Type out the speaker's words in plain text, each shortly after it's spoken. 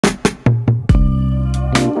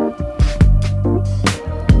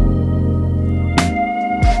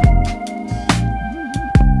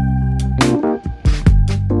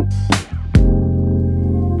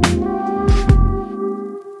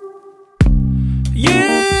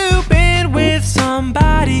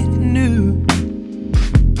knew.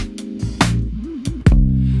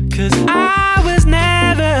 'Cause I was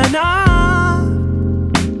never enough.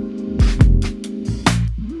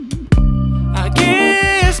 I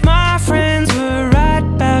guess my friends were right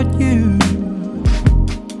about you,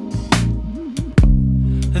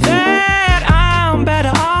 that I'm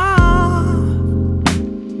better off.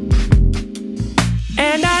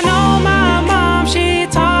 And I know my mom, she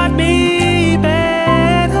taught me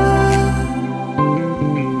better,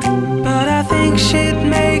 but I think she'd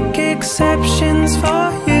make exceptions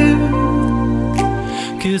for you.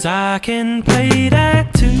 'Cause I can play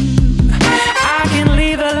that too. I can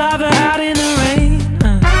leave a lover out in the rain.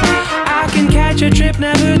 I can catch a trip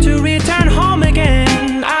never to return home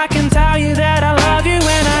again. I can tell you that I love you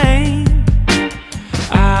when I ain't.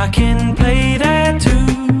 I can play that too.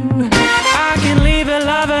 I can leave a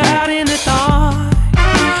lover out in the dark.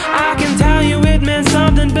 I can tell you it meant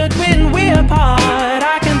something, but when we're apart,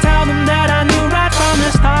 I can tell them that I knew right from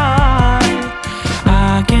the start.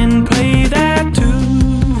 I can play that too.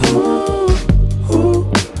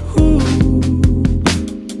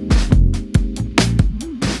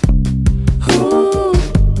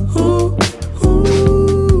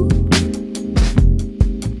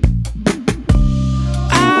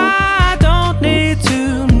 I don't need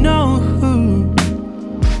to know who.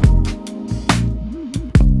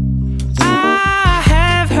 I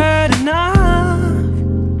have heard enough.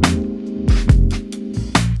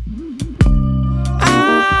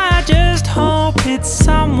 I just hope it's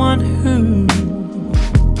someone who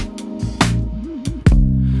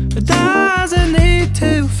doesn't need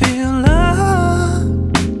to feel love.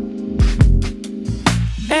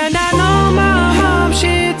 And I know my mom,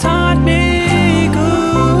 she taught me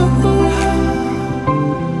good.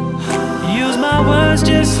 Use my words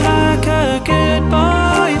just like a good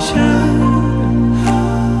boy should.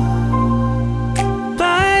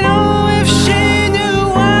 But oh, if she knew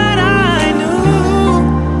what I knew,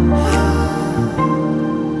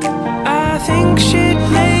 I think she'd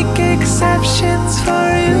make exceptions for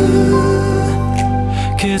you.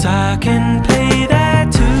 'Cause I can play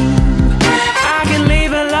that too. I can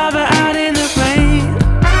leave a lover out in the rain.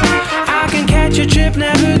 I can catch a trip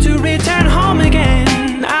never to return home again.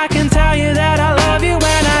 I can tell you that I love you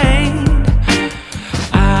when I ain't.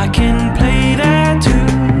 I can play that too.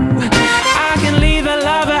 I can leave a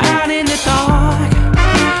lover out in the dark.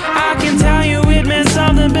 I can tell you it meant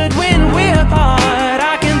something, but when we're apart,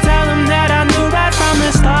 I can tell them that I knew right from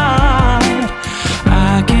the start.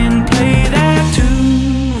 I can play that too.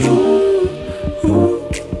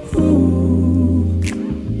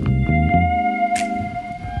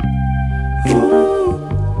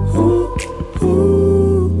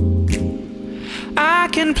 I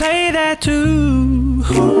can play that too.